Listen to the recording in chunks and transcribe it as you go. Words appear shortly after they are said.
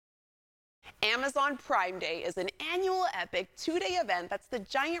Amazon Prime Day is an annual epic two-day event that's the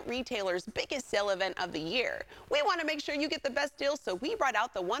giant retailer's biggest sale event of the year. We want to make sure you get the best deals, so we brought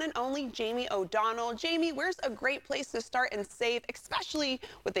out the one and only Jamie O'Donnell. Jamie, where's a great place to start and save, especially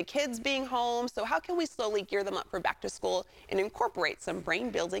with the kids being home? So how can we slowly gear them up for back to school and incorporate some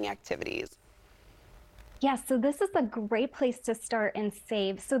brain-building activities? Yeah, so this is a great place to start and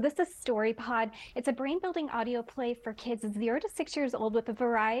save. So this is StoryPod. It's a brain-building audio play for kids 0 to 6 years old with a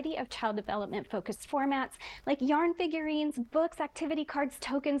variety of child development-focused formats like yarn figurines, books, activity cards,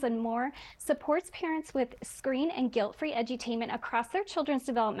 tokens, and more. Supports parents with screen and guilt-free edutainment across their children's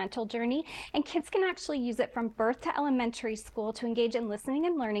developmental journey, and kids can actually use it from birth to elementary school to engage in listening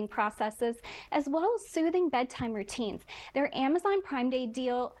and learning processes, as well as soothing bedtime routines. Their Amazon Prime Day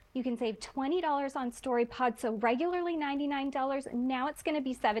deal, you can save $20 on StoryPod, so regularly $99, now it's going to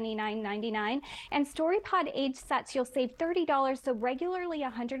be $79.99. And StoryPod age sets, you'll save $30, so regularly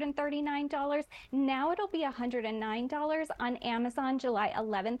 $139, now it'll be $109 on Amazon July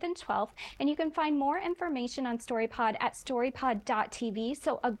 11th and 12th. And you can find more information on StoryPod at storypod.tv,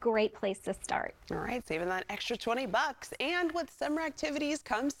 so a great place to start. All right, saving that extra 20 bucks. And with summer activities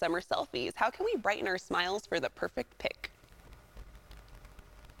comes summer selfies. How can we brighten our smiles for the perfect pic?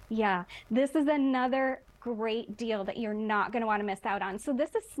 Yeah, this is another great deal that you're not going to want to miss out on. So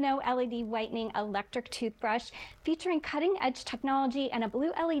this is Snow LED Whitening Electric Toothbrush featuring cutting edge technology and a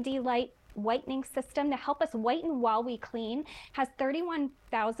blue LED light whitening system to help us whiten while we clean. Has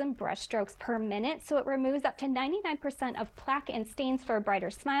 31,000 brush strokes per minute, so it removes up to 99% of plaque and stains for a brighter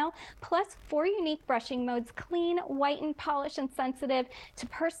smile, plus 4 unique brushing modes: clean, whiten, polish, and sensitive, to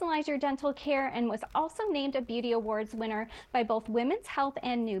personalize your dental care, and was also named a Beauty Awards winner by both Women's Health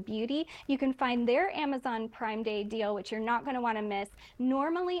and New Beauty. You can find their Amazon Prime Day deal, which you're not going to want to miss.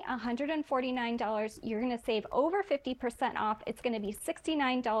 Normally $149, you're going to save over 50% off. It's going to be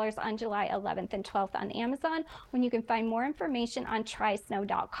 $69 on July 11th and 12th on Amazon, when you can find more information on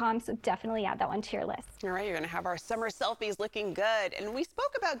trysnow.com. So definitely add that one to your list. All right, you're going to have our summer selfies looking good. And we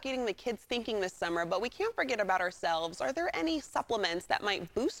spoke about getting the kids thinking this summer, but we can't forget about ourselves. Are there any supplements that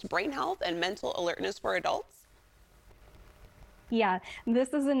might boost brain health and mental alertness for adults? Yeah,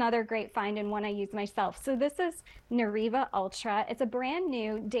 this is another great find and one I use myself. So this is Nariva Ultra. It's a brand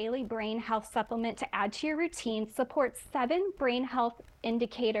new daily brain health supplement to add to your routine. Supports 7 brain health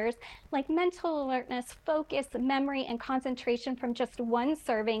indicators like mental alertness, focus, memory, and concentration from just 1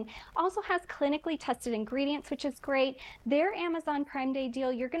 serving. Also has clinically tested ingredients, which is great. Their Amazon Prime Day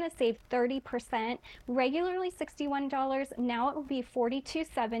deal, you're going to save 30%. Regularly $61, now it will be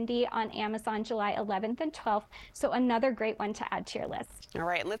 $42.70 on Amazon July 11th and 12th. So another great one to add to your list. All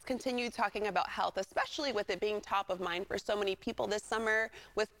right, let's continue talking about health, especially with it being top of mind for so many people this summer.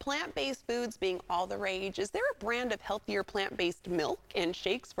 With plant-based foods being all the rage, is there a brand of healthier plant-based milk and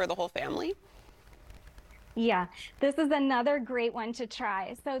shakes for the whole family? Yeah, this is another great one to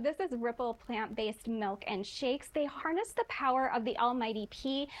try. So this is Ripple plant-based milk and shakes. They harness the power of the almighty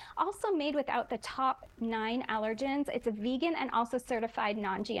pea, also made without the top 9 allergens. It's a vegan and also certified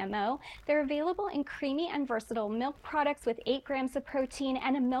non-GMO. They're available in creamy and versatile milk products with 8 grams of protein,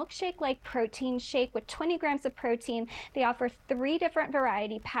 and a milkshake-like protein shake with 20 grams of protein. They offer 3 different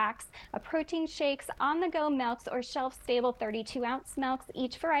variety packs: a protein shakes, on-the-go milks, or shelf-stable 32-ounce milks.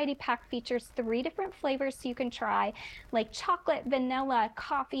 Each variety pack features 3 different flavors you can try, like chocolate, vanilla,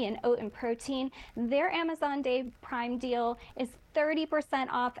 coffee, and oat and protein. Their Amazon Day Prime deal is 30%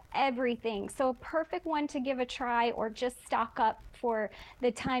 off everything. So a perfect one to give a try or just stock up for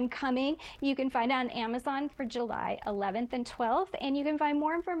the time coming. You can find it on Amazon for July 11th and 12th, and you can find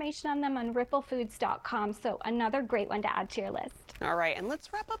more information on them on ripplefoods.com. So another great one to add to your list. All right, and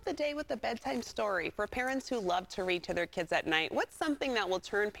let's wrap up the day with a bedtime story. For parents who love to read to their kids at night, what's something that will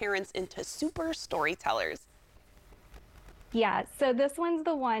turn parents into super storytellers? Yeah, so this one's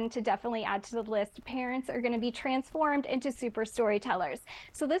the one to definitely add to the list. Parents are going to be transformed into super storytellers.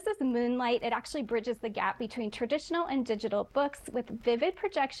 So this is Moonlight. It actually bridges the gap between traditional and digital books with vivid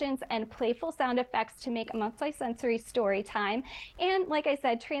projections and playful sound effects to make a multi-sensory story time. And like I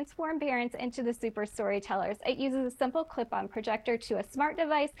said, transform parents into the super storytellers. It uses a simple clip-on projector to a smart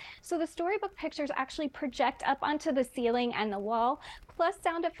device, so the storybook pictures actually project up onto the ceiling and the wall. Plus,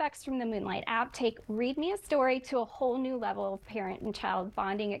 sound effects from the Moonlight app take Read Me a Story to a whole new level of parent and child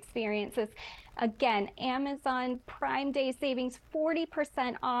bonding experiences. Again, Amazon Prime Day savings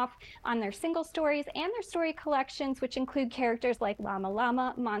 40% off on their single stories and their story collections, which include characters like Llama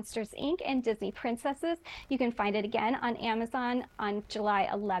Llama, Monsters Inc., and Disney Princesses. You can find it again on Amazon on July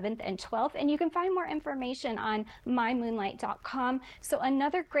 11th and 12th, and you can find more information on mymoonlight.com. So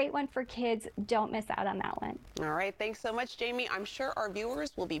another great one for kids. Don't miss out on that one. All right, thanks so much, Jamie. I'm sure our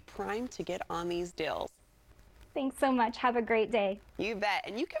viewers will be primed to get on these deals. Thanks so much. Have a great day. You bet.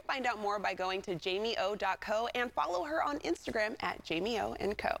 And you can find out more by going to jamieo.co and follow her on Instagram at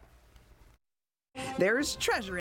jamieo&co. There's treasure